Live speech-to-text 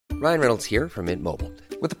Ryan Reynolds here from Mint Mobile.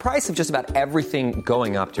 With the price of just about everything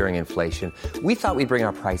going up during inflation, we thought we'd bring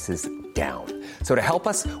our prices down. So to help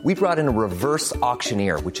us, we brought in a reverse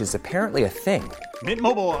auctioneer, which is apparently a thing. Mint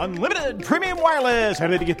Mobile Unlimited Premium Wireless. How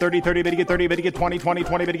to get 30, 30, bit to get 30, bit to get 20, 20,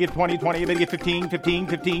 20, bit to get 20, 20, bit to get 15, 15,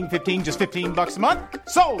 15, 15, just $15 a month?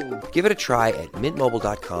 Sold! Give it a try at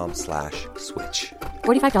mintmobile.com/switch.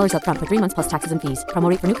 $45 up front for 3 months plus taxes and fees. Promo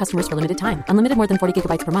rate for new customers for limited time. Unlimited more than 40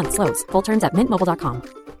 gigabytes per month. Slows full terms at mintmobile.com.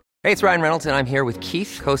 Hey, it's Ryan Reynolds, and I'm here with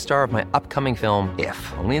Keith, co-star of my upcoming film, If,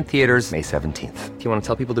 only in theaters May 17th. Do you want to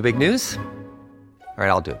tell people the big news? All right,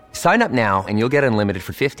 I'll do it. Sign up now and you'll get unlimited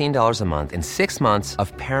for $15 a month and 6 months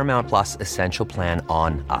of Paramount Plus Essential Plan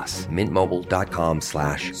on us.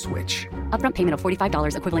 Mintmobile.com/switch. Upfront payment of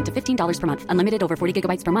 $45 equivalent to $15 per month. Unlimited over 40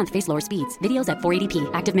 gigabytes per month. Face lower speeds. Videos at 480p.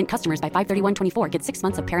 Active Mint customers by 531.24 get 6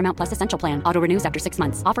 months of Paramount Plus Essential Plan. Auto renews after 6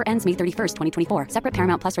 months. Offer ends May 31st, 2024. Separate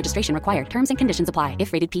Paramount Plus registration required. Terms and conditions apply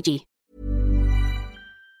if rated PG.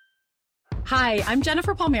 Hi, I'm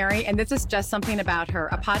Jennifer Palmieri, and this is Just Something About Her,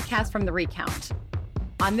 a podcast from The Recount.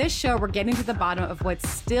 On this show, we're getting to the bottom of what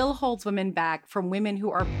still holds women back from women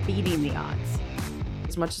who are beating the odds.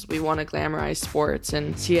 As much as we want to glamorize sports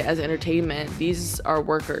and see it as entertainment, these are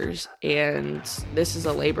workers, and this is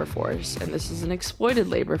a labor force, and this is an exploited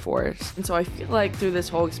labor force. And so I feel like through this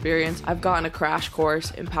whole experience, I've gotten a crash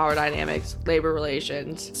course in power dynamics, labor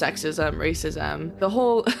relations, sexism, racism, the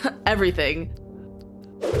whole everything.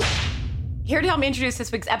 Here to help me introduce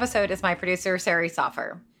this week's episode is my producer, Sari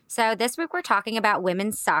Soffer. So this week we're talking about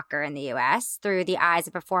women's soccer in the U.S. through the eyes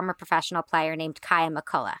of a former professional player named Kaya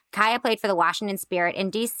McCullough. Kaya played for the Washington Spirit in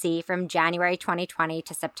D.C. from January 2020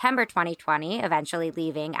 to September 2020, eventually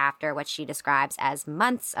leaving after what she describes as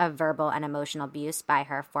months of verbal and emotional abuse by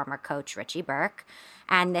her former coach, Richie Burke.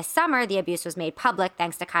 And this summer, the abuse was made public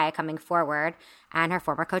thanks to Kaya coming forward, and her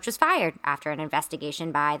former coach was fired after an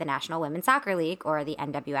investigation by the National Women's Soccer League, or the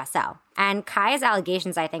NWSL. And Kaya's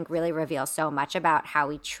allegations, I think, really reveal so much about how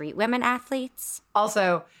we treat women athletes.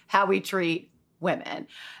 Also, how we treat women.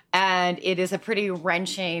 And it is a pretty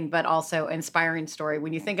wrenching but also inspiring story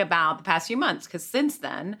when you think about the past few months, because since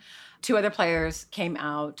then, 2 other players came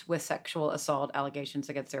out with sexual assault allegations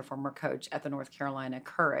against their former coach at the North Carolina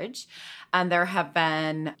Courage. And there have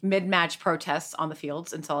been mid-match protests on the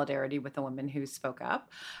fields in solidarity with the women who spoke up.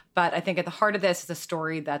 But I think at the heart of this is a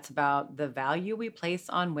story that's about the value we place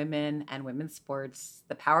on women and women's sports,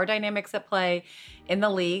 the power dynamics at play in the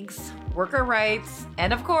leagues, worker rights,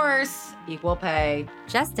 and of course, equal pay.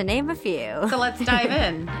 Just to name a few. So let's dive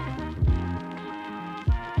in.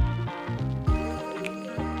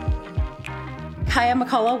 Kaya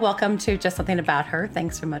McCullough, welcome to Just Something About Her.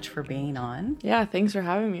 Thanks so much for being on. Yeah, thanks for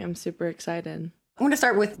having me. I'm super excited. I want to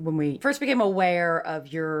start with when we first became aware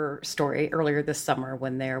of your story earlier this summer,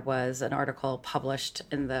 when there was an article published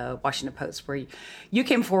in the Washington Post where you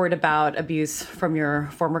came forward about abuse from your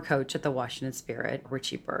former coach at the Washington Spirit,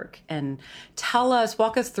 Richie Burke. And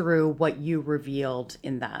walk us through what you revealed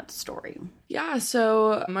in that story. Yeah,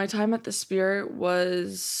 so my time at the Spirit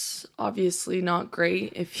was obviously not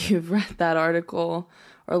great. If you've read that article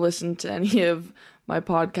or listened to any of my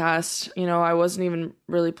podcast, I wasn't even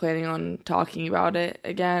really planning on talking about it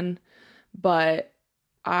again, but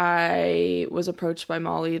I was approached by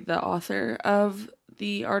Molly, the author of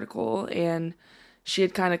the article, and she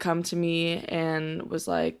had kind of come to me and was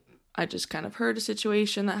like, I just kind of heard a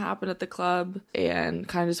situation that happened at the club and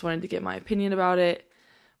kind of just wanted to get my opinion about it.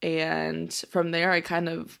 And from there, I kind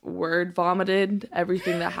of word vomited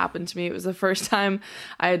everything that happened to me. It was the first time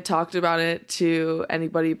I had talked about it to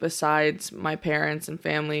anybody besides my parents and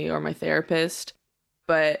family or my therapist.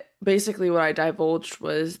 But basically what I divulged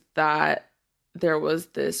was that there was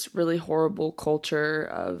this really horrible culture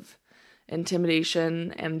of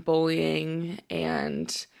intimidation and bullying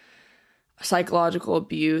and psychological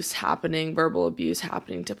abuse happening, verbal abuse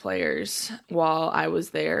happening to players while I was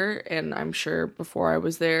there, and I'm sure before I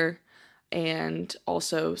was there, and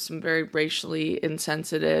also some very racially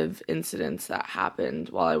insensitive incidents that happened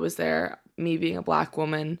while I was there, me being a Black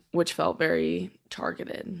woman, which felt very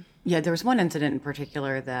targeted. Yeah, there was one incident in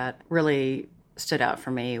particular that really stood out for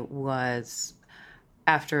me was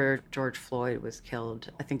after George Floyd was killed.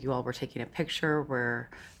 I think you all were taking a picture of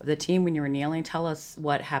the team when you were kneeling. Tell us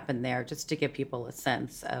what happened there, just to give people a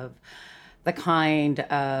sense of the kind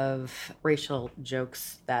of racial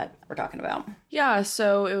jokes that we're talking about. Yeah,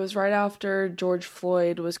 so it was right after George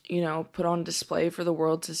Floyd was, put on display for the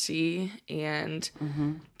world to see, and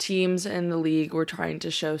teams in the league were trying to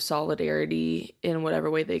show solidarity in whatever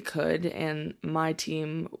way they could, and my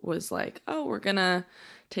team was like, oh, we're gonna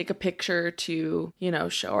take a picture to,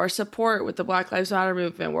 show our support with the Black Lives Matter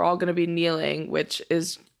movement. We're all going to be kneeling, which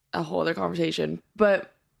is a whole other conversation.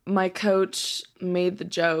 But my coach made the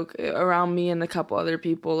joke around me and a couple other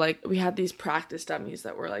people. Like, we had these practice dummies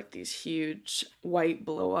that were like these huge white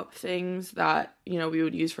blow up things that, you know, we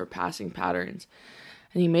would use for passing patterns.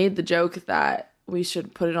 And he made the joke that we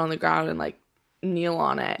should put it on the ground and like kneel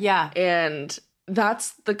on it. Yeah. And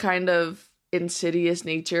that's the kind of insidious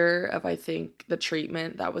nature of, I think, the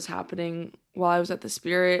treatment that was happening while I was at the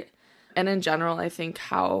Spirit. And in general, I think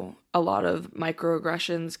how a lot of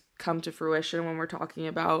microaggressions come to fruition when we're talking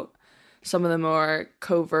about some of the more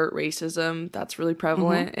covert racism that's really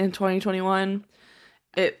prevalent in 2021.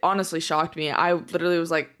 It honestly shocked me. I literally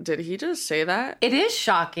was like, did he just say that? It is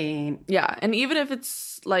shocking. Yeah. And even if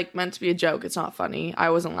it's like meant to be a joke, it's not funny. I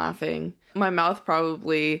wasn't laughing. My mouth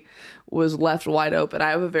probably was left wide open. I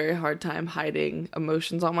have a very hard time hiding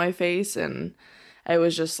emotions on my face. And I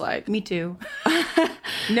was just like, me too.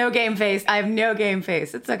 No game face. I have no game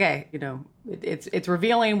face. It's okay. You know, it's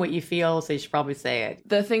revealing what you feel, so you should probably say it.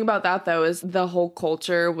 The thing about that, though, is the whole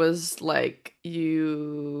culture was like,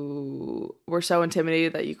 you were so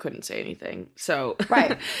intimidated that you couldn't say anything. So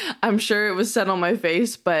right. I'm sure it was said on my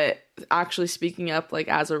face, but actually speaking up like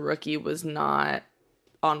as a rookie was not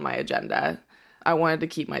on my agenda. I wanted to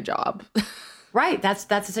keep my job. Right. That's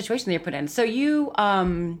the situation that you're put in. So you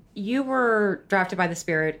were drafted by the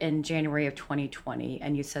Spirit in January of 2020,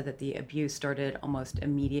 and you said that the abuse started almost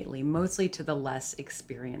immediately, mostly to the less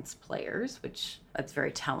experienced players, which that's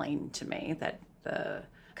very telling to me that the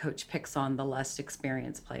coach picks on the less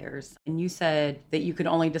experienced players. And you said that you could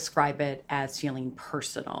only describe it as feeling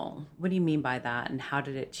personal. What do you mean by that? And how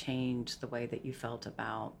did it change the way that you felt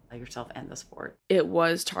about yourself and the sport? It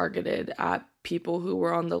was targeted at people who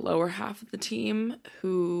were on the lower half of the team,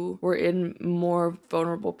 who were in more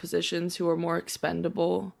vulnerable positions, who were more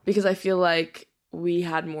expendable. Because I feel like we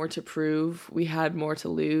had more to prove. We had more to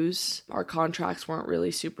lose. Our contracts weren't really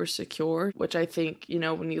super secure, which I think, you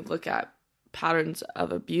know, when you look at patterns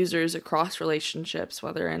of abusers across relationships,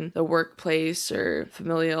 whether in the workplace or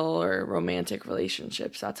familial or romantic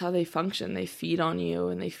relationships, that's how they function. They feed on you,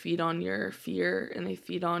 and they feed on your fear, and they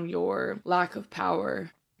feed on your lack of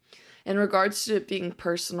power. In regards to it being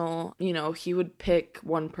personal, you know, he would pick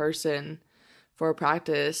one person for a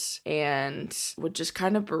practice and would just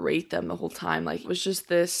kind of berate them the whole time. Like, it was just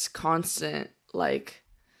this constant, like,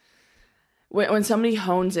 when somebody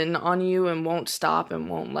hones in on you and won't stop and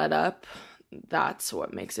won't let up, that's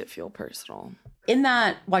what makes it feel personal. In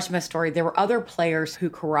that Watching My Story, there were other players who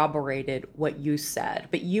corroborated what you said,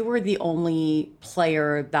 but you were the only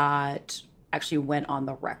player that actually went on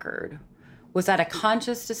the record. Was that a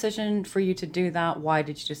conscious decision for you to do that? Why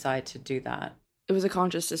did you decide to do that? It was a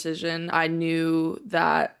conscious decision. I knew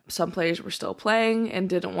that some players were still playing and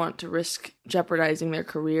didn't want to risk jeopardizing their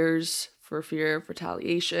careers for fear of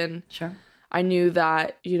retaliation. Sure. I knew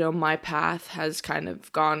that, you know, my path has kind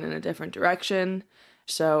of gone in a different direction.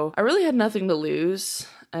 So I really had nothing to lose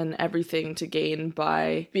and everything to gain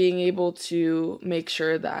by being able to make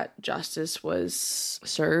sure that justice was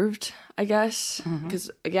served, I guess. Because,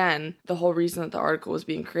 again, the whole reason that the article was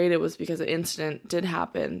being created was because an incident did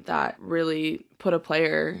happen that really put a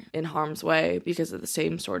player in harm's way because of the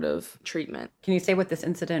same sort of treatment. Can you say what this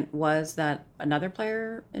incident was that another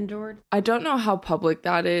player endured? I don't know how public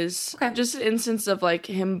that is. Okay. Just an instance of like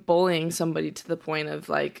him bullying somebody to the point of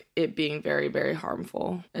like it being very, very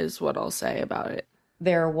harmful is what I'll say about it.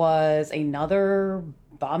 There was another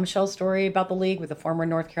bombshell story about the league with the former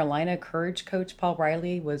North Carolina Courage coach Paul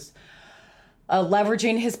Riley was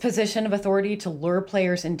leveraging his position of authority to lure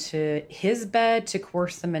players into his bed, to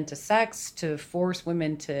coerce them into sex, to force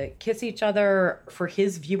women to kiss each other for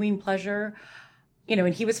his viewing pleasure. You know,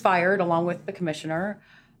 and he was fired along with the commissioner.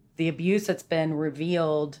 The abuse that's been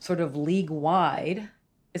revealed sort of league-wide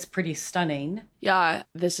is pretty stunning. Yeah,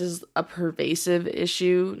 this is a pervasive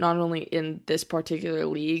issue, not only in this particular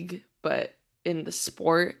league, but in the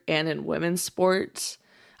sport and in women's sports,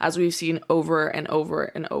 as we've seen over and over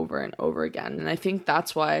and over and over again. And I think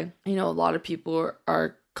that's why, you know, a lot of people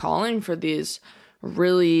are calling for these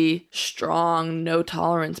really strong no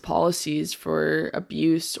tolerance policies for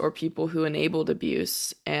abuse or people who enabled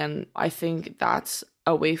abuse. And I think that's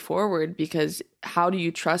a way forward, because how do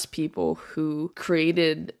you trust people who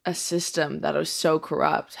created a system that was so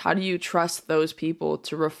corrupt? How do you trust those people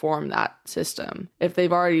to reform that system if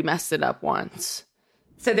they've already messed it up once?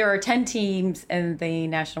 So there are 10 teams in the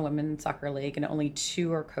National Women's Soccer League, and only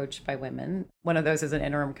 2 are coached by women. One of those is an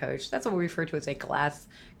interim coach. That's what we refer to as a glass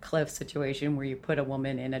cliff situation, where you put a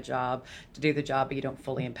woman in a job to do the job, but you don't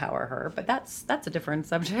fully empower her. But that's a different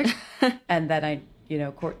subject. And then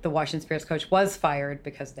the Washington Spirits coach was fired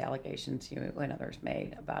because of the allegations you and others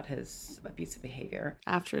made about his abusive behavior.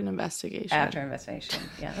 After an investigation.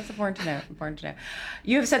 Yeah, that's important to know.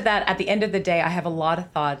 You have said that at the end of the day, I have a lot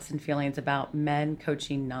of thoughts and feelings about men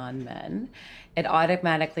coaching non-men. It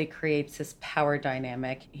automatically creates this power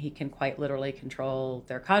dynamic. He can quite literally control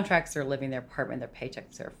their contracts, their living, their apartment, their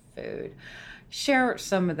paychecks, their food. Share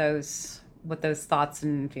some of those, what those thoughts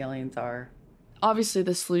and feelings are. Obviously,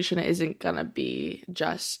 the solution isn't going to be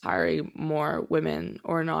just hiring more women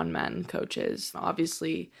or non-men coaches.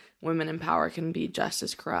 Obviously, women in power can be just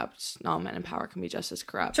as corrupt. Non-men in power can be just as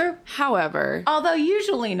corrupt. True. However. Although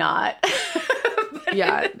usually not.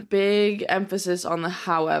 Yeah, big emphasis on the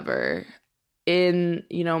however. In,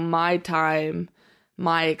 my time,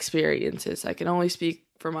 my experiences, I can only speak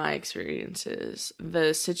for my experiences.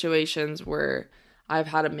 The situations where I've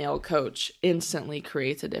had a male coach instantly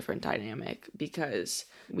creates a different dynamic because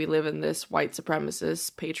we live in this white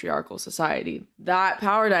supremacist patriarchal society. That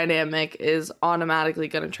power dynamic is automatically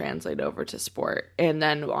going to translate over to sport. And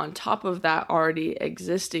then on top of that already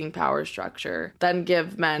existing power structure, then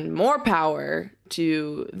give men more power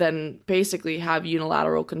to then basically have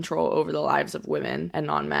unilateral control over the lives of women and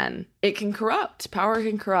non-men. It can corrupt. Power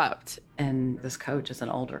can corrupt. And this coach is an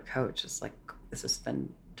older coach. It's like this has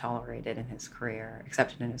been tolerated in his career,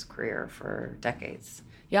 accepted in his career for decades.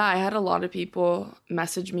 Yeah, I had a lot of people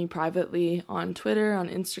message me privately on Twitter, on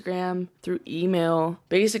Instagram, through email,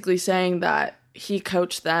 basically saying that he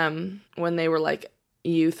coached them when they were like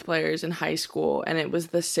youth players in high school, and it was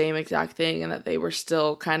the same exact thing, and that they were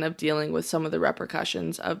still kind of dealing with some of the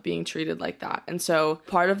repercussions of being treated like that. And so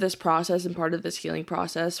part of this process and part of this healing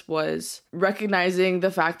process was recognizing the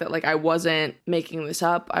fact that like I wasn't making this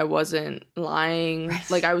up, I wasn't lying, right.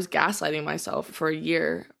 Like I was gaslighting myself for a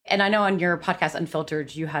year. And I know on your podcast,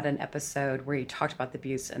 Unfiltered, you had an episode where you talked about the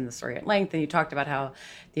abuse and the story at length, and you talked about how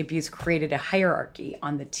the abuse created a hierarchy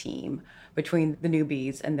on the team between the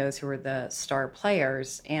newbies and those who were the star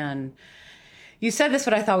players. And you said this,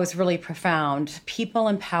 what I thought was really profound. People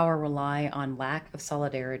in power rely on lack of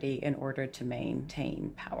solidarity in order to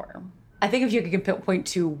maintain power. I think if you could point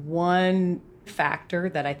to one factor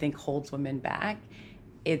that I think holds women back,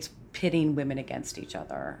 it's pitting women against each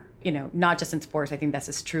other. Not just in sports. I think that's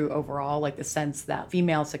just true overall, like the sense that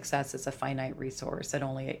female success is a finite resource, that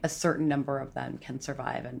only a certain number of them can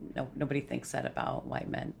survive. And nobody thinks that about white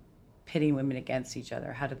men. Pitting women against each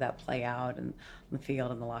other. How did that play out in the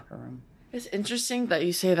field, in the locker room? It's interesting that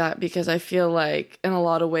you say that because I feel like in a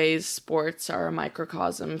lot of ways sports are a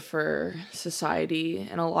microcosm for society,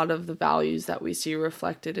 and a lot of the values that we see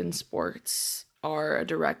reflected in sports are a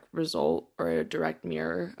direct result or a direct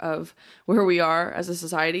mirror of where we are as a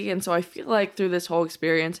society. And so I feel like through this whole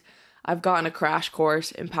experience, I've gotten a crash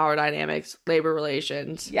course in power dynamics, labor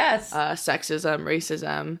relations, yes, sexism,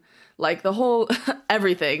 racism, like the whole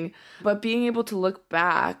everything. But being able to look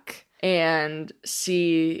back and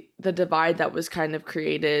see the divide that was kind of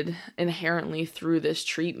created inherently through this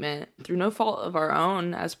treatment, through no fault of our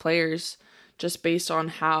own as players, just based on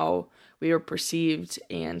how we were perceived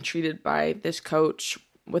and treated by this coach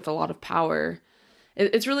with a lot of power.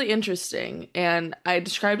 It's really interesting. And I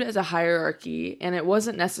described it as a hierarchy, and it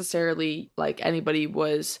wasn't necessarily like anybody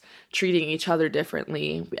was treating each other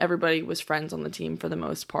differently. Everybody was friends on the team for the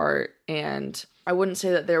most part. And I wouldn't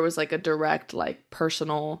say that there was like a direct, like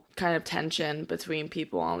personal kind of tension between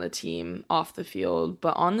people on the team off the field.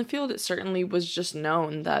 But on the field, it certainly was just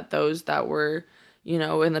known that those that were,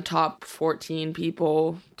 in the top 14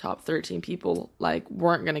 people, top 13 people, like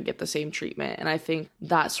weren't going to get the same treatment. And I think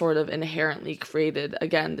that sort of inherently created,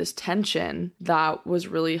 again, this tension that was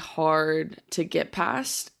really hard to get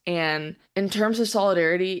past. And in terms of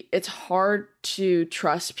solidarity, it's hard to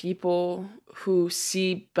trust people who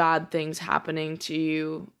see bad things happening to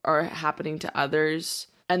you or happening to others,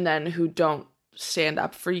 and then who don't stand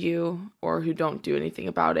up for you or who don't do anything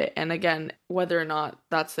about it. And again, whether or not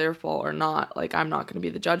that's their fault or not, like I'm not going to be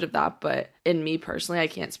the judge of that. But in me personally, I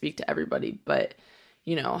can't speak to everybody, but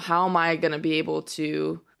how am I going to be able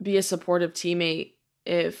to be a supportive teammate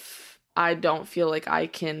if I don't feel like I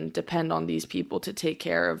can depend on these people to take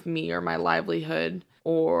care of me or my livelihood,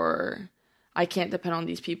 or I can't depend on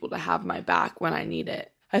these people to have my back when I need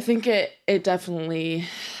it? I think it definitely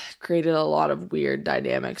created a lot of weird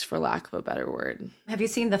dynamics, for lack of a better word. Have you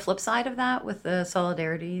seen the flip side of that with the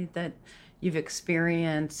solidarity that you've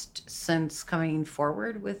experienced since coming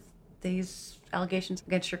forward with these allegations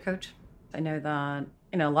against your coach? I know that,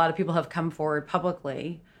 a lot of people have come forward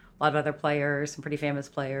publicly, a lot of other players, some pretty famous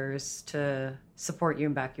players, to support you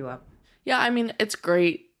and back you up. Yeah, I mean, it's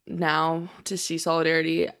great now to see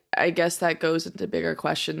solidarity. I guess that goes into bigger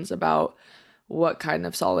questions about what kind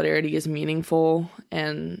of solidarity is meaningful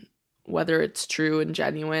and whether it's true and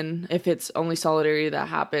genuine. If it's only solidarity that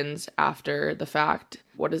happens after the fact,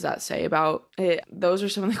 what does that say about it? Those are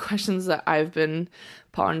some of the questions that I've been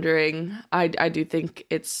pondering. I do think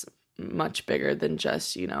it's much bigger than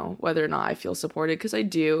just, whether or not I feel supported, because I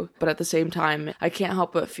do. But at the same time, I can't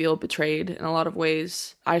help but feel betrayed in a lot of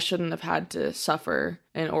ways. I shouldn't have had to suffer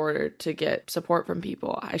in order to get support from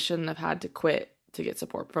people. I shouldn't have had to quit to get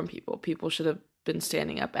support from people. People should have been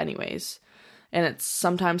standing up anyways. And it's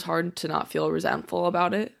sometimes hard to not feel resentful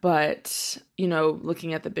about it. But,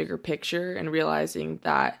 looking at the bigger picture and realizing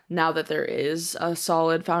that now that there is a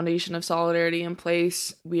solid foundation of solidarity in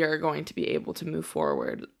place, we are going to be able to move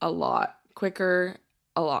forward a lot quicker,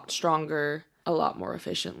 a lot stronger, a lot more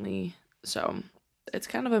efficiently. So it's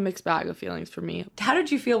kind of a mixed bag of feelings for me. How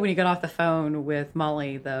did you feel when you got off the phone with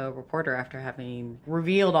Molly, the reporter, after having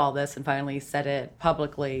revealed all this and finally said it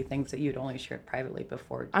publicly, things that you'd only shared privately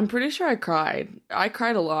before? I'm pretty sure I cried. I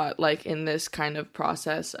cried a lot, in this kind of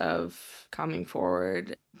process of coming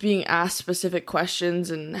forward, being asked specific questions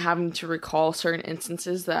and having to recall certain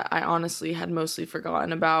instances that I honestly had mostly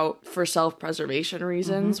forgotten about for self-preservation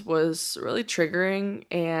reasons was really triggering.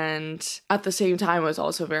 And at the same time, it was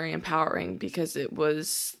also very empowering because it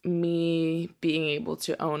was me being able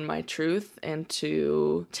to own my truth and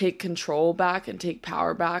to take control back and take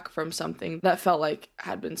power back from something that felt like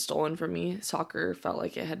had been stolen from me. Soccer felt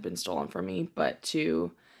like it had been stolen from me, but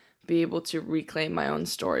to be able to reclaim my own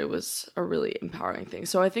story was a really empowering thing.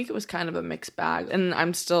 So I think it was kind of a mixed bag, and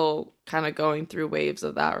I'm still kind of going through waves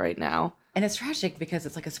of that right now. And it's tragic because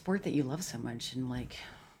it's like a sport that you love so much, and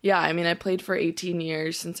yeah, I played for 18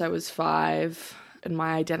 years since I was 5, and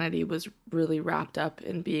my identity was really wrapped up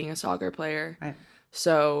in being a soccer player. Right.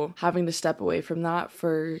 So having to step away from that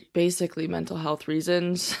for basically mental health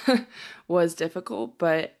reasons was difficult,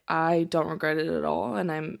 but I don't regret it at all. And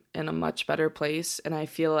I'm in a much better place. And I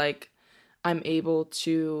feel like I'm able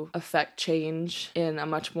to affect change in a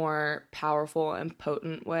much more powerful and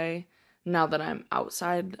potent way now that I'm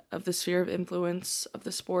outside of the sphere of influence of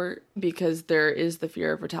the sport, because there is the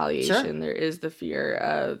fear of retaliation. Sure. There is the fear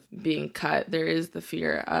of being cut. There is the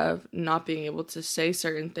fear of not being able to say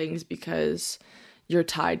certain things because you're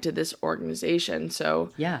tied to this organization.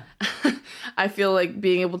 So yeah, I feel like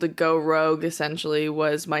being able to go rogue essentially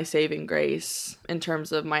was my saving grace in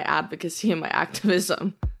terms of my advocacy and my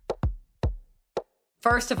activism.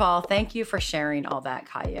 First of all, thank you for sharing all that,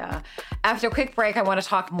 Kaiya. After a quick break, I want to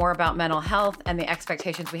talk more about mental health and the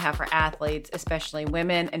expectations we have for athletes, especially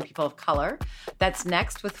women and people of color. That's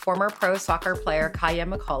next with former pro soccer player Kaiya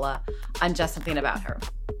McCullough on Just Something About Her.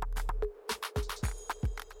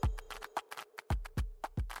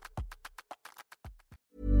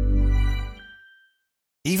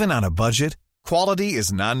 Even on a budget, quality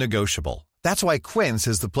is non-negotiable. That's why Quince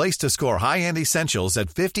is the place to score high-end essentials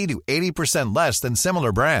at 50 to 80% less than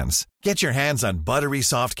similar brands. Get your hands on buttery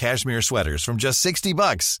soft cashmere sweaters from just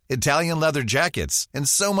 $60, Italian leather jackets, and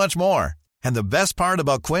so much more. And the best part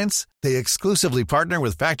about Quince, they exclusively partner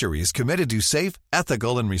with factories committed to safe,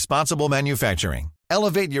 ethical, and responsible manufacturing.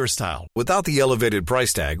 Elevate your style without the elevated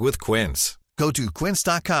price tag with Quince. Go to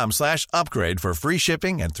quince.com/upgrade for free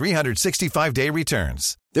shipping and 365-day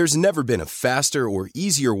returns. There's never been a faster or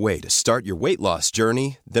easier way to start your weight loss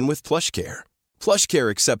journey than with PlushCare.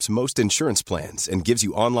 PlushCare accepts most insurance plans and gives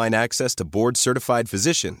you online access to board-certified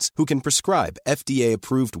physicians who can prescribe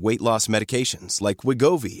FDA-approved weight loss medications like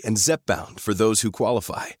Wegovy and Zepbound for those who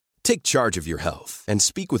qualify. Take charge of your health and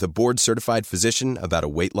speak with a board-certified physician about a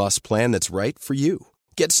weight loss plan that's right for you.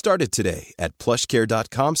 Get started today at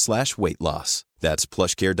plushcare.com/weight-loss. That's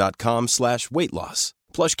plushcare.com/weight-loss.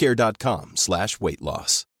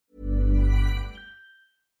 plushcare.com/weight-loss.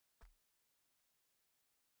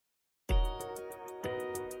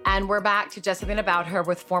 And we're back to Just Something About Her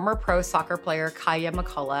with former pro soccer player Kaiya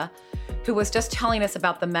McCullough, who was just telling us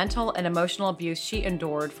about the mental and emotional abuse she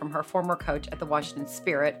endured from her former coach at the Washington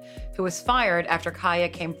Spirit, who was fired after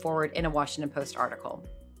Kaiya came forward in a Washington Post article.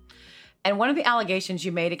 And one of the allegations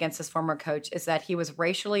you made against this former coach is that he was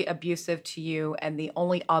racially abusive to you and the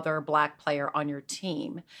only other Black player on your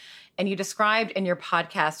team. And you described in your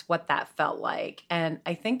podcast what that felt like. And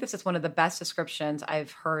I think this is one of the best descriptions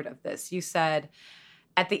I've heard of this. You said,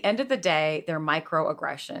 at the end of the day, they're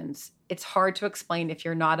microaggressions. It's hard to explain if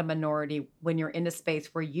you're not a minority when you're in a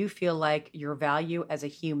space where you feel like your value as a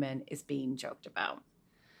human is being joked about.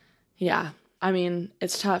 Yeah,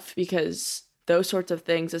 it's tough because those sorts of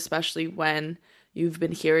things, especially when you've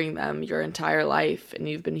been hearing them your entire life and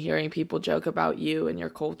you've been hearing people joke about you and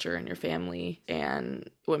your culture and your family, and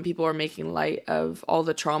when people are making light of all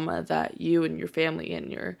the trauma that you and your family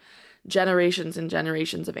and your generations and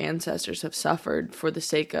generations of ancestors have suffered for the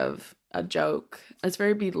sake of a joke. It's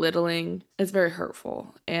very belittling. It's very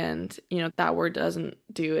hurtful. And, that word doesn't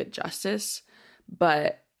do it justice.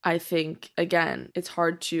 But I think, again, it's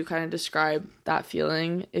hard to kind of describe that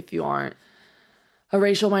feeling if you aren't a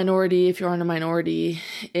racial minority, if you aren't a minority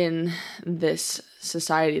in this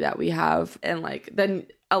society that we have. And then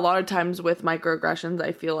a lot of times with microaggressions,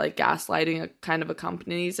 I feel like gaslighting kind of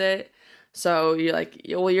accompanies it. So you're like,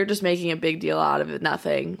 well, you're just making a big deal out of it,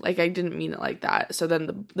 nothing. I didn't mean it like that. So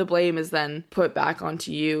then the blame is then put back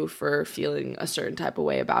onto you for feeling a certain type of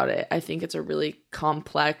way about it. I think it's a really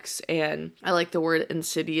complex, and I like the word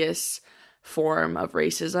insidious, form of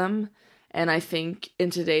racism. And I think in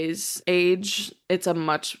today's age, it's a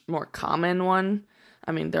much more common one.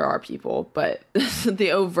 I mean, there are people, but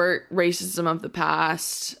the overt racism of the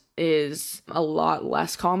past is a lot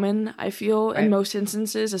less common, I feel, in most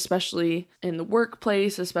instances, especially in the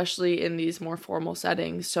workplace, especially in these more formal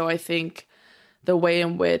settings. So I think the way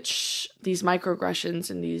in which these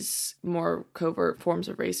microaggressions and these more covert forms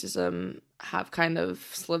of racism have kind of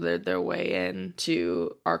slithered their way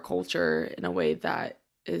into our culture in a way that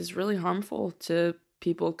is really harmful to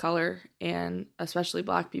people of color and especially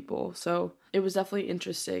Black people. So it was definitely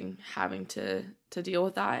interesting having to deal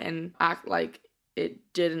with that and act like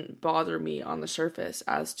it didn't bother me on the surface,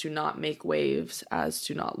 as to not make waves, as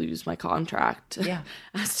to not lose my contract,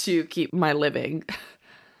 as to keep my living.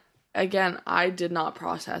 Again, I did not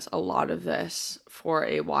process a lot of this for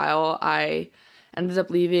a while. I ended up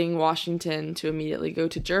leaving Washington to immediately go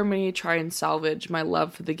to Germany, try and salvage my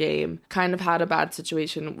love for the game. Kind of had a bad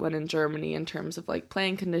situation when in Germany in terms of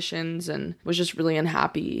playing conditions, and was just really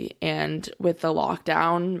unhappy. And with the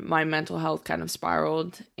lockdown, my mental health kind of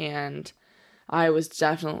spiraled, and I was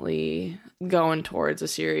definitely going towards a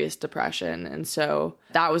serious depression. And so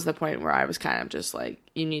that was the point where I was kind of just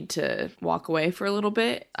you need to walk away for a little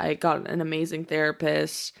bit. I got an amazing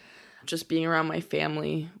therapist. Just being around my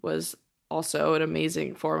family was also an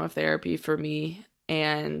amazing form of therapy for me.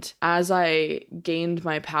 And as I gained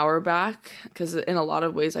my power back, because in a lot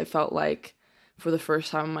of ways I felt like for the first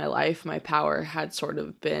time in my life, my power had sort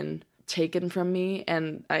of been taken from me.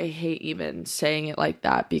 And I hate even saying it like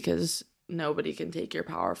that, because nobody can take your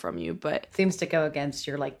power from you, but seems to go against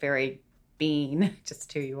your very being,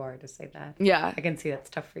 just who you are, to say that. Yeah. I can see that's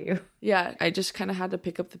tough for you. Yeah, I just kind of had to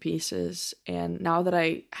pick up the pieces. And now that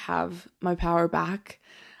I have my power back,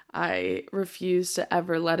 I refuse to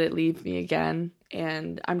ever let it leave me again.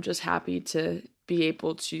 And I'm just happy to be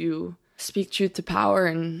able to speak truth to power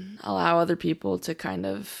and allow other people to kind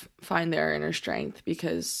of find their inner strength,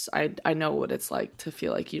 because I know what it's like to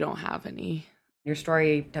feel like you don't have any. Your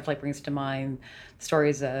story definitely brings to mind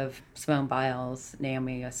stories of Simone Biles,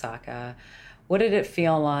 Naomi Osaka. What did it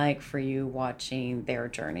feel like for you watching their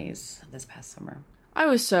journeys this past summer? I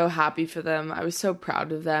was so happy for them. I was so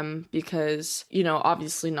proud of them because,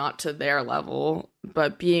 obviously not to their level,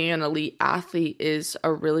 but being an elite athlete is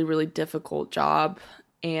a really, really difficult job.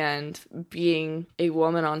 And being a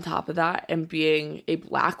woman on top of that, and being a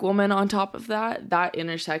Black woman on top of that, that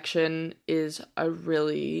intersection is a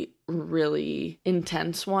really, really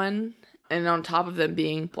intense one. And on top of them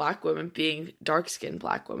being Black women, being dark-skinned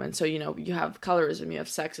Black women. So, you have colorism, you have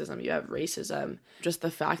sexism, you have racism. Just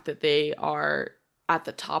the fact that they are at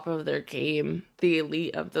the top of their game, the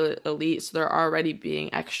elite of the elite. So they're already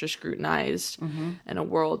being extra scrutinized in a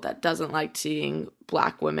world that doesn't like seeing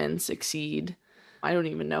Black women succeed. I don't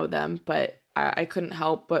even know them, but I couldn't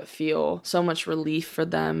help but feel so much relief for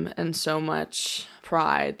them and so much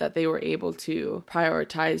pride that they were able to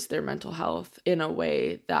prioritize their mental health in a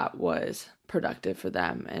way that was productive for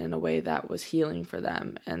them and in a way that was healing for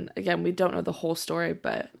them. And again, we don't know the whole story,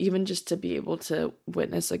 but even just to be able to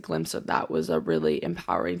witness a glimpse of that was a really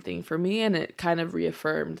empowering thing for me. And it kind of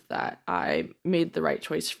reaffirmed that I made the right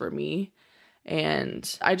choice for me.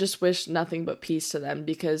 And I just wish nothing but peace to them,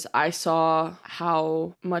 because I saw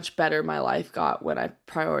how much better my life got when I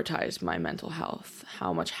prioritized my mental health,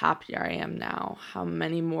 how much happier I am now, how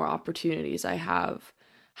many more opportunities I have,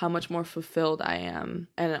 how much more fulfilled I am.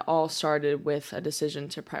 And it all started with a decision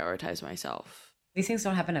to prioritize myself. These things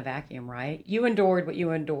don't happen in a vacuum, right? You endured what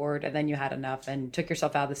you endured, and then you had enough and took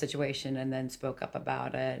yourself out of the situation and then spoke up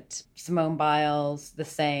about it. Simone Biles, the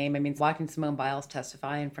same. I mean, watching Simone Biles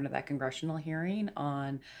testify in front of that congressional hearing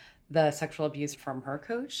on the sexual abuse from her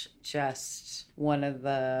coach, just one of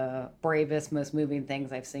the bravest, most moving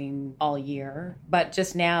things I've seen all year. But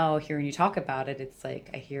just now hearing you talk about it, it's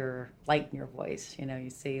like I hear light in your voice. You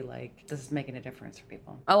see this is making a difference for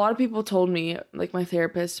people. A lot of people told me, my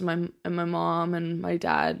therapist and my mom and my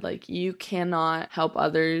dad, you cannot help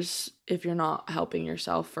others if you're not helping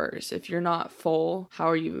yourself first. If you're not full, how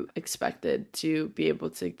are you expected to be able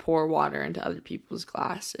to pour water into other people's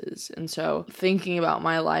glasses? And so thinking about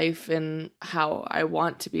my life and how I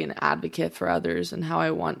want to be an advocate for others and how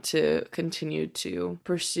I want to continue to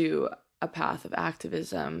pursue a path of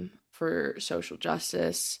activism for social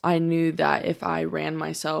justice, I knew that if I ran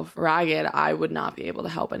myself ragged, I would not be able to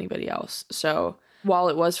help anybody else. So while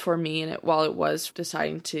it was for me and while it was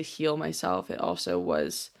deciding to heal myself, it also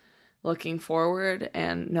was looking forward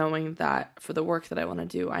and knowing that for the work that I want to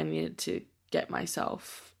do, I needed to get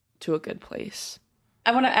myself to a good place.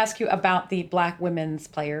 I want to ask you about the Black Women's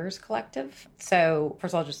Players Collective. So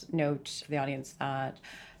first of all, just note for the audience that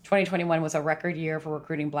 2021 was a record year for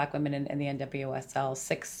recruiting Black women in the NWSL,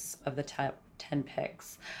 6 of the top 10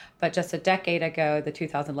 picks. But just a decade ago, the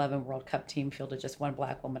 2011 World Cup team fielded just 1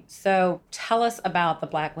 Black woman. So tell us about the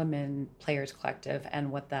Black Women Players Collective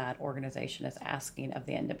and what that organization is asking of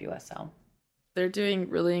the NWSL. They're doing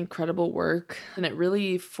really incredible work, and it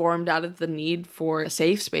really formed out of the need for a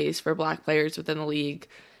safe space for Black players within the league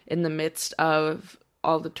in the midst of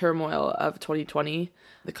all the turmoil of 2020,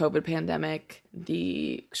 the COVID pandemic,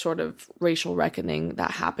 the sort of racial reckoning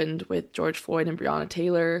that happened with George Floyd and Breonna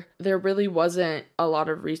Taylor. There really wasn't a lot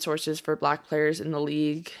of resources for Black players in the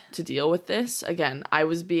league to deal with this. Again, I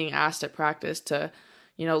was being asked at practice to,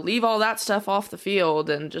 leave all that stuff off the field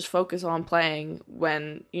and just focus on playing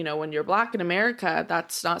when you're Black in America,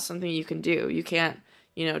 that's not something you can do. You can't,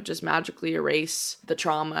 just magically erase the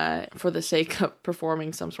trauma for the sake of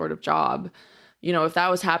performing some sort of job. If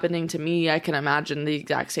that was happening to me, I can imagine the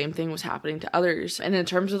exact same thing was happening to others. And in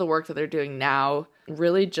terms of the work that they're doing now,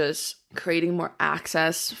 really just creating more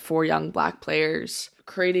access for young Black players,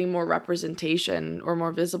 creating more representation or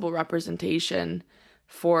more visible representation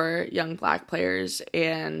for young Black players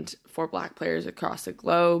and for Black players across the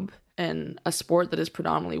globe in a sport that is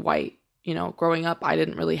predominantly white. Growing up, I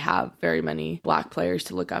didn't really have very many Black players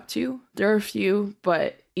to look up to. There are a few,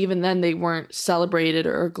 but even then they weren't celebrated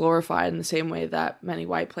or glorified in the same way that many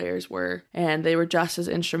white players were, and they were just as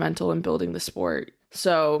instrumental in building the sport.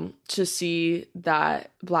 So to see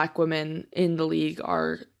that Black women in the league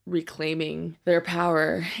are reclaiming their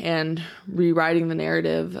power and rewriting the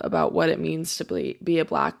narrative about what it means to be a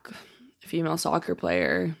Black female soccer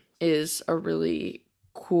player is a really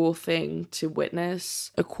cool thing to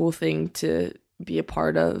witness, a cool thing to be a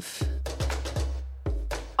part of.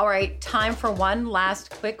 All right, time for one last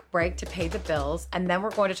quick break to pay the bills, and then we're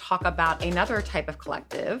going to talk about another type of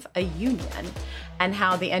collective, a union, and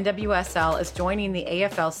how the NWSL is joining the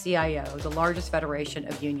AFL-CIO, the largest federation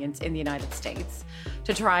of unions in the United States,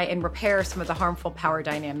 to try and repair some of the harmful power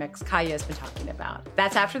dynamics Kaya has been talking about.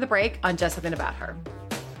 That's after the break on Just Something About Her.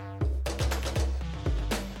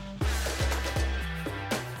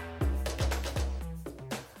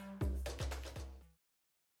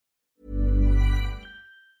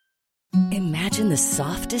 Imagine the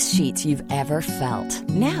softest sheets you've ever felt.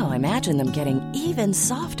 Now imagine them getting even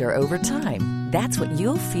softer over time. That's what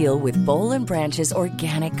you'll feel with Boll & Branch's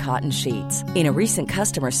organic cotton sheets. In a recent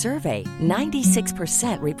customer survey,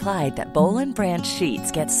 96% replied that Boll & Branch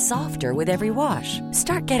sheets get softer with every wash.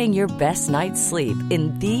 Start getting your best night's sleep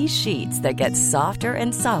in these sheets that get softer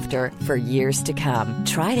and softer for years to come.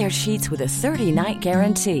 Try their sheets with a 30-night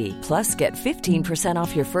guarantee. Plus, get 15%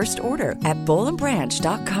 off your first order at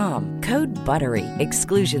bollandbranch.com. Code BUTTERY.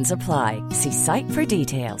 Exclusions apply. See site for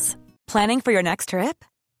details. Planning for your next trip?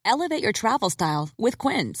 Elevate your travel style with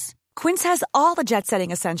Quince. Quince has all the jet-setting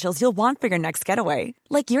essentials you'll want for your next getaway,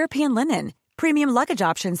 like European linen, premium luggage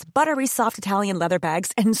options, buttery soft Italian leather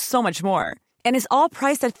bags, and so much more. And is all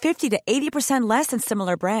priced at 50 to 80% less than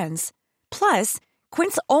similar brands. Plus,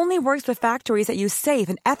 Quince only works with factories that use safe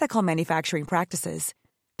and ethical manufacturing practices.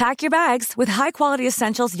 Pack your bags with high-quality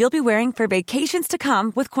essentials you'll be wearing for vacations to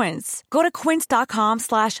come with Quince. Go to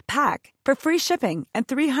quince.com/pack for free shipping and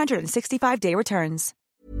 365-day returns.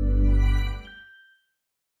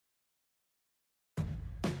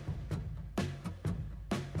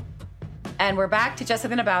 And we're back to Just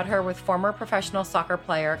Something About Her with former professional soccer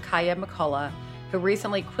player Kaya McCullough, who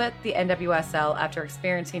recently quit the NWSL after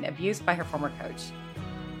experiencing abuse by her former coach.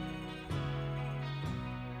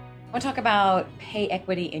 I want to talk about pay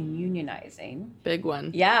equity and unionizing. Big one.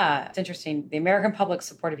 Yeah, it's interesting. The American public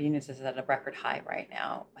support of unions is at a record high right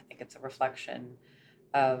now. I think it's a reflection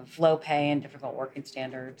of low pay and difficult working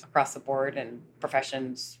standards across the board and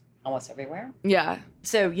professions almost everywhere. Yeah.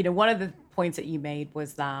 So, one of the points that you made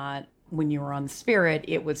was that when you were on Spirit,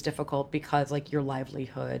 it was difficult because your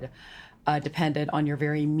livelihood depended on your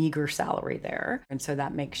very meager salary there. And so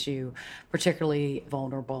that makes you particularly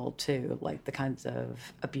vulnerable to the kinds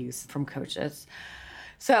of abuse from coaches.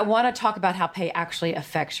 So I want to talk about how pay actually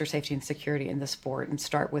affects your safety and security in the sport and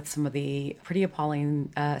start with some of the pretty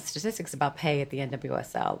appalling statistics about pay at the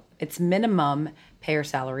NWSL. Its minimum player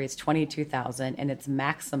salary is $22,000 and its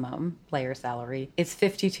maximum player salary is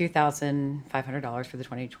 $52,500 for the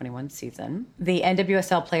 2021 season. The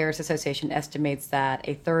NWSL Players Association estimates that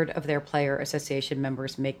a third of their player association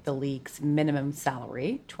members make the league's minimum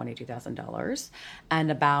salary, $22,000,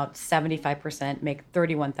 and about 75% make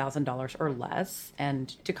 $31,000 or less. And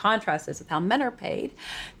to contrast this with how men are paid,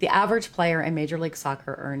 the average player in Major League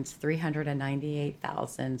Soccer earns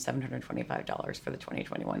 $398,725 for the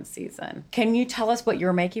 2021 season. Can you tell us what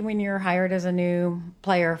you're making when you're hired as a new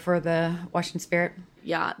player for the Washington Spirit?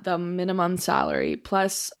 Yeah, the minimum salary,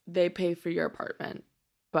 plus they pay for your apartment,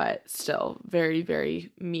 but still very,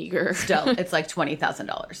 very meager. Still, it's like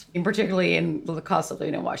 $20,000, particularly in the cost of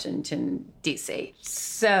living in Washington, D.C.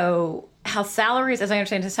 So how salaries, as I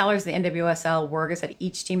understand, the salaries of the NWSL work is that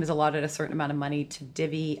each team is allotted a certain amount of money to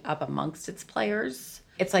divvy up amongst its players.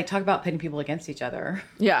 It's like, talk about pitting people against each other.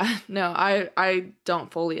 Yeah, no, I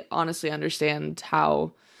don't fully honestly understand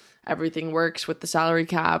how everything works with the salary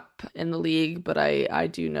cap in the league, but I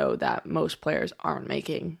do know that most players aren't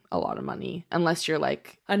making a lot of money unless you're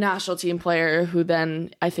like a national team player who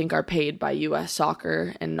then I think are paid by US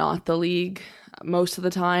Soccer and not the league most of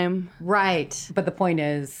the time. Right. But the point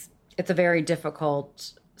is, it's a very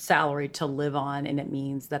difficult salary to live on, and it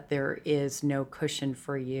means that there is no cushion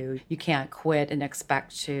for you. You can't quit and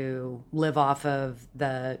expect to live off of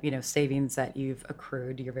the, savings that you've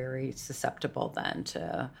accrued. You're very susceptible then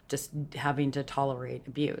to just having to tolerate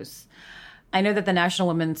abuse. I know that the National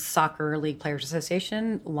Women's Soccer League Players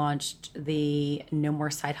Association launched the No More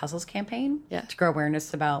Side Hustles campaign to grow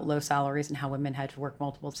awareness about low salaries and how women had to work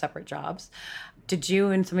multiple separate jobs. Did you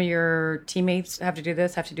and some of your teammates have to do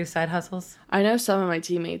this, have to do side hustles? I know some of my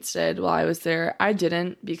teammates did while I was there. I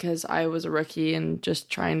didn't because I was a rookie and just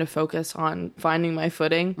trying to focus on finding my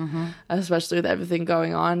footing, especially with everything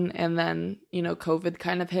going on. And then, COVID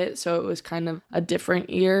kind of hit. So it was kind of a different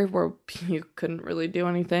year where you couldn't really do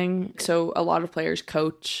anything. So a lot of players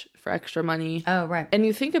coach for extra money. Oh, right. And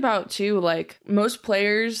you think about, too, like most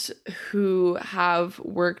players who have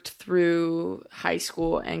worked through high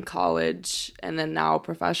school and college and then now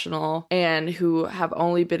professional and who have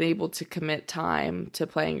only been able to commit time to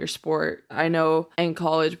playing your sport. I know in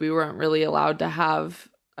college we weren't really allowed to have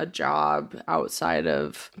a job outside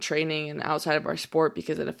of training and outside of our sport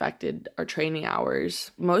because it affected our training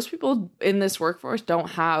hours. Most people in this workforce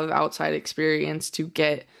don't have outside experience to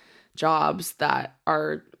get jobs that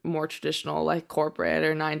are more traditional, like corporate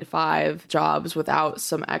or 9-to-5 jobs without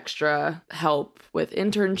some extra help with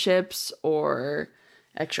internships or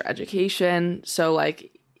extra education. So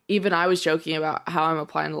like even I was joking about how I'm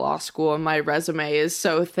applying to law school and my resume is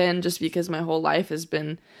so thin just because my whole life has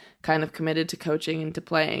been kind of committed to coaching and to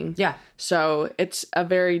playing. Yeah. So it's a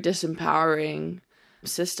very disempowering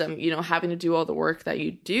system, having to do all the work that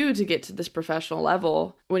you do to get to this professional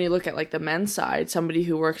level. When you look at like the men's side, somebody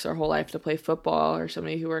who works their whole life to play football or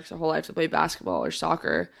somebody who works their whole life to play basketball or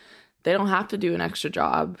soccer, they don't have to do an extra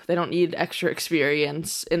job. They don't need extra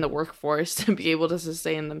experience in the workforce to be able to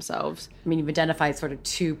sustain themselves. I mean, you've identified sort of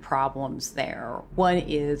two problems there. One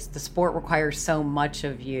is the sport requires so much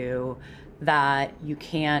of you that you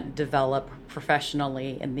can't develop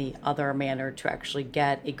professionally in the other manner to actually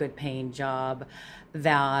get a good paying job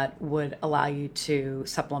that would allow you to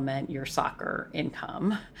supplement your soccer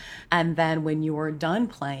income. And then when you are done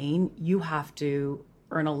playing, you have to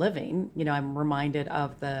earn a living. I'm reminded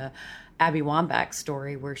of the Abby Wambach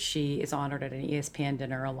story where she is honored at an ESPN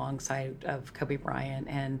dinner alongside of Kobe Bryant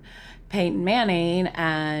and Peyton Manning,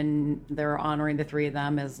 and they're honoring the three of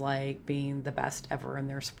them as like being the best ever in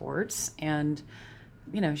their sports. And,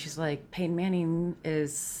 she's like, Peyton Manning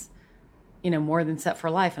is, more than set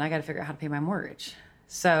for life, and I got to figure out how to pay my mortgage.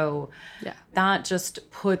 So that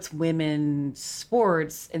just puts women's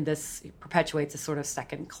sports in this, perpetuates a sort of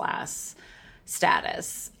second class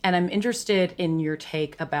status. And I'm interested in your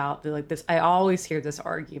take about this. I always hear this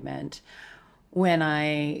argument when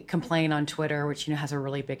I complain on Twitter, which, has a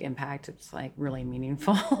really big impact. It's like really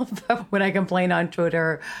meaningful. But when I complain on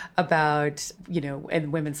Twitter about,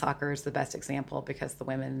 and women's soccer is the best example because the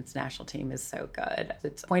women's national team is so good.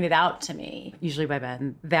 It's pointed out to me, usually by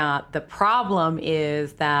men, that the problem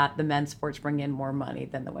is that the men's sports bring in more money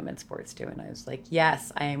than the women's sports do. And I was like,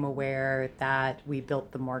 yes, I am aware that we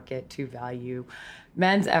built the market to value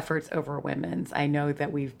men's efforts over women's. I know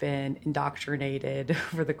that we've been indoctrinated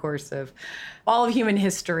over the course of all of human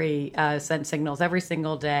history, sent signals every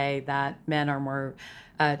single day that men are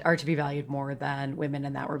to be valued more than women,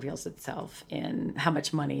 and that reveals itself in how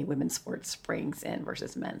much money women's sports brings in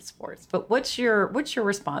versus men's sports. But what's your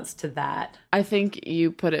response to that? I think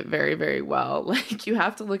you put it very, very well. Like, you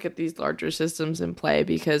have to look at these larger systems in play,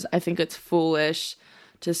 because I think it's foolish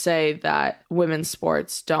to say that women's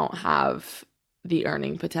sports don't have the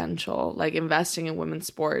earning potential. Like, investing in women's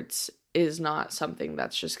sports is not something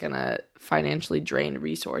that's just going to financially drain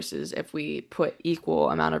resources if we put equal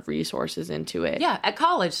amount of resources into it. Yeah, at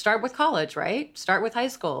college. Start with college, right? Start with high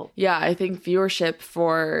school. Yeah, I think viewership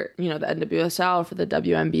for, the NWSL, for the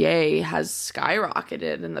WNBA has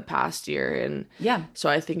skyrocketed in the past year. And yeah, so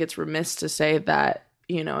I think it's remiss to say that,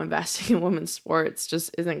 investing in women's sports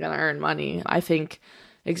just isn't going to earn money. I think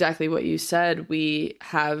exactly what you said, we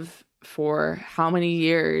have for how many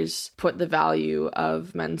years put the value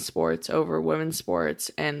of men's sports over women's sports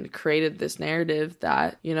and created this narrative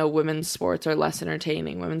that, women's sports are less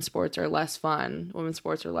entertaining, women's sports are less fun, women's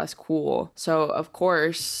sports are less cool. So of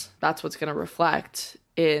course, that's what's going to reflect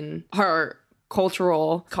in our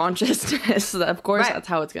cultural consciousness. Of course, right. That's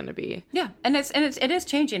how it's going to be. Yeah, and it is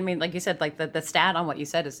changing. I mean, like you said, like the stat on what you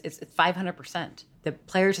said is it's 500%. The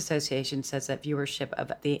Players Association says that viewership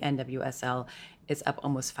of the NWSL is up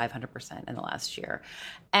almost 500% in the last year.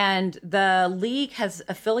 And the league has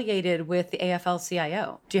affiliated with the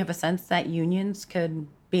AFL-CIO. Do you have a sense that unions could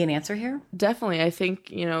be an answer here? Definitely. I think,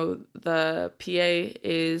 the PA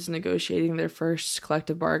is negotiating their first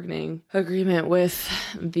collective bargaining agreement with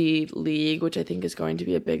the league, which I think is going to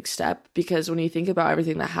be a big step, because when you think about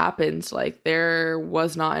everything that happens, like, there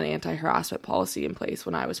was not an anti-harassment policy in place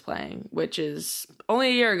when I was playing, which is only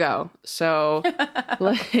a year ago. So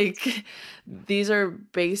like, these are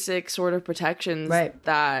basic sort of protections right.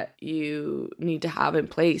 that you need to have in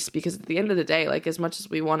place, because at the end of the day, like, as much as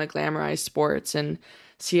we want to glamorize sports and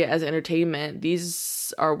see it as entertainment,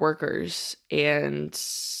 these are workers, and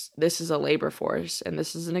this is a labor force, and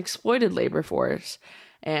this is an exploited labor force,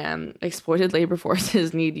 and exploited labor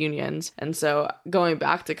forces need unions. And so going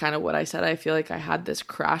back to kind of what I said, I feel like I had this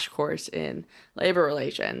crash course in labor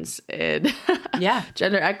relations, in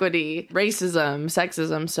gender equity, racism,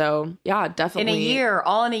 sexism. So yeah, definitely.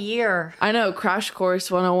 All in a year. I know, crash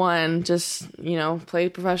course 101, just, play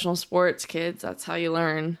professional sports, kids. That's how you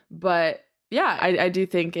learn. But yeah, I do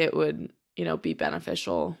think it would, be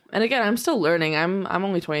beneficial. And again, I'm still learning. I'm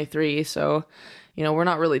only 23, so, we're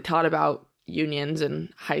not really taught about unions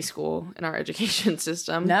in high school in our education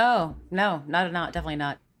system. No, definitely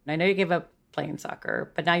not. I know you gave up playing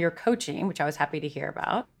soccer, but now you're coaching, which I was happy to hear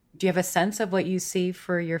about. Do you have a sense of what you see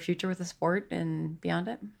for your future with the sport and beyond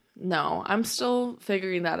it? No, I'm still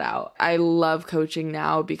figuring that out. I love coaching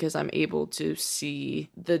now because I'm able to see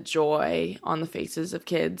the joy on the faces of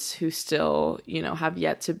kids who still, have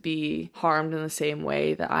yet to be harmed in the same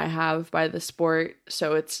way that I have by the sport.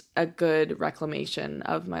 So it's a good reclamation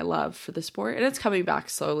of my love for the sport, and it's coming back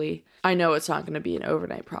slowly. I know it's not going to be an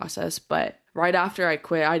overnight process, but right after I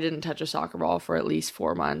quit, I didn't touch a soccer ball for at least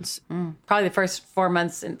 4 months. Probably the first 4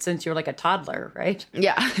 months since you were like a toddler, right?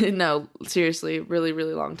 Yeah, no, seriously, really,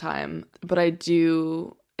 really long time. But I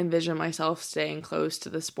do envision myself staying close to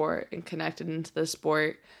the sport and connected into the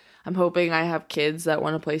sport. I'm hoping I have kids that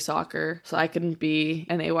want to play soccer so I can be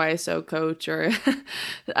an AYSO coach, or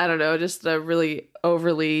I don't know, just a really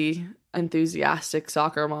overly enthusiastic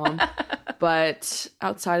soccer mom. But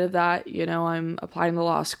outside of that, I'm applying to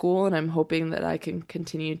law school, and I'm hoping that I can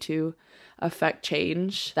continue to affect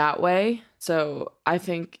change that way. So I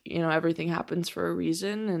think, everything happens for a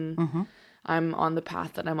reason, and I'm on the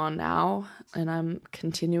path that I'm on now, and I'm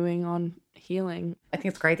continuing on healing. I think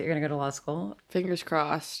it's great that you're going to go to law school. Fingers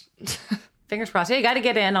crossed. Fingers crossed. Yeah, you got to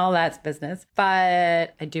get in, all that's business.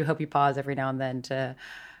 But I do hope you pause every now and then to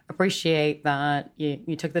appreciate that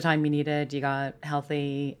you took the time you needed, you got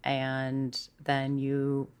healthy, and then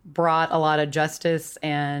you brought a lot of justice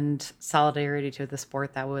and solidarity to the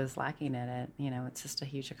sport that was lacking in it. It's just a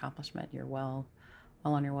huge accomplishment. You're well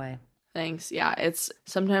on your way. Thanks. Yeah, it's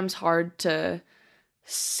sometimes hard to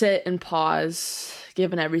sit and pause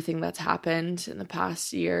given everything that's happened in the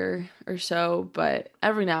past year or so, but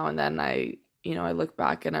every now and then I look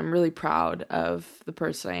back and I'm really proud of the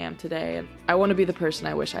person I am today. And I want to be the person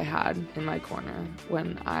I wish I had in my corner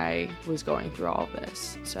when I was going through all of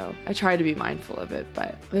this. So I try to be mindful of it,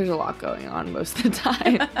 but there's a lot going on most of the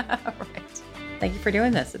time. Right. Thank you for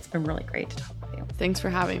doing this. It's been really great to talk with you. Thanks for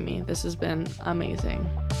having me. This has been amazing.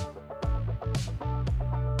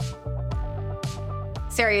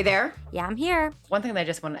 Sarah, you there? Yeah, I'm here. One thing that I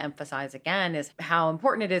just want to emphasize again is how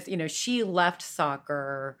important it is. She left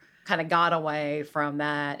soccer, kind of got away from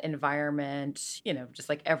that environment, just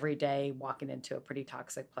like every day walking into a pretty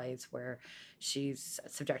toxic place where she's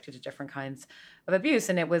subjected to different kinds of abuse.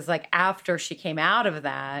 And it was like after she came out of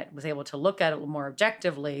that, was able to look at it a little more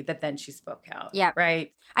objectively, that then she spoke out. Yeah.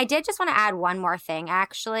 Right. I did just want to add one more thing,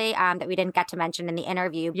 actually, that we didn't get to mention in the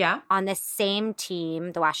interview. Yeah. On this same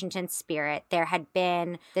team, the Washington Spirit, there had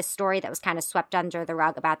been this story that was kind of swept under the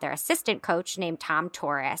rug about their assistant coach named Tom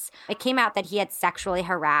Torres. It came out that he had sexually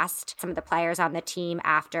harassed some of the players on the team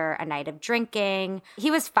after a night of drinking. He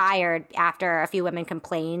was fired after a few women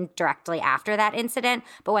complained directly after that incident.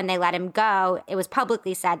 But when they let him go, it was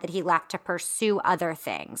publicly said that he left to pursue other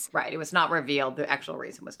things. Right. It was not revealed. The actual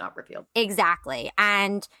reason was not revealed. Exactly.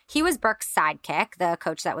 And he was Burke's sidekick, the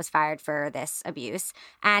coach that was fired for this abuse.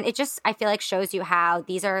 And it just, I feel like, shows you how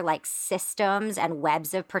these are like systems and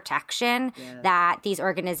webs of protection that these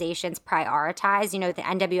organizations prioritize. The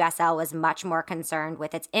NWSL was much more concerned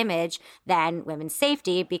with its image than women's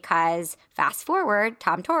safety because, fast forward,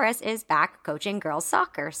 Tom Torres is back coaching girls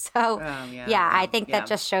soccer. So, I think that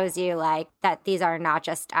just shows you like that these are not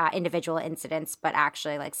just individual incidents, but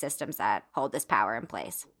actually like systems that hold this power in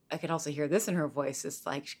place. I could also hear this in her voice. It's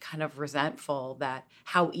like kind of resentful that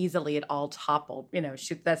how easily it all toppled.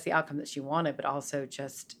 That's the outcome that she wanted, but also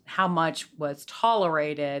just how much was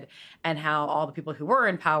tolerated and how all the people who were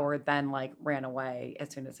in power then like ran away as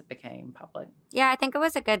soon as it became public. Yeah, I think it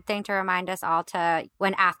was a good thing to remind us all to,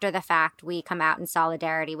 when after the fact we come out in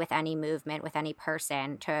solidarity with any movement, with any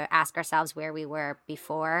person, to ask ourselves where we were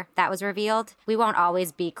before that was revealed. We won't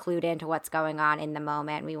always be clued into what's going on in the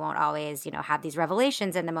moment. We won't always, have these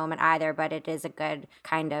revelations in the moment either, but it is a good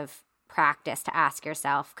kind of practice to ask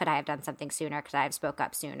yourself, could I have done something sooner? Could I have spoke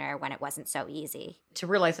up sooner when it wasn't so easy? To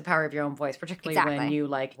realize the power of your own voice, particularly when you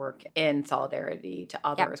like work in solidarity to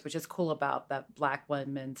others, which is cool about the Black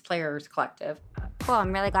Women's Players Collective. Cool.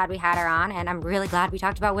 I'm really glad we had her on, and I'm really glad we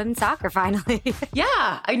talked about women's soccer finally.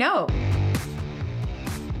 Yeah, I know.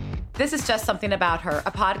 This is Just Something About Her,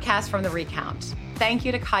 a podcast from The Recount. Thank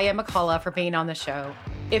you to Kaya McCullough for being on the show.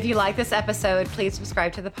 If you like this episode, please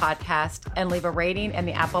subscribe to the podcast and leave a rating in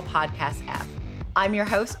the Apple Podcast app. I'm your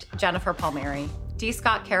host, Jennifer Palmieri. D.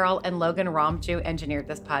 Scott Carroll and Logan Romju engineered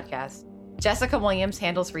this podcast. Jessica Williams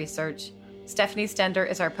handles research. Stephanie Stender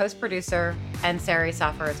is our post-producer, and Sari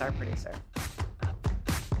Safar is our producer.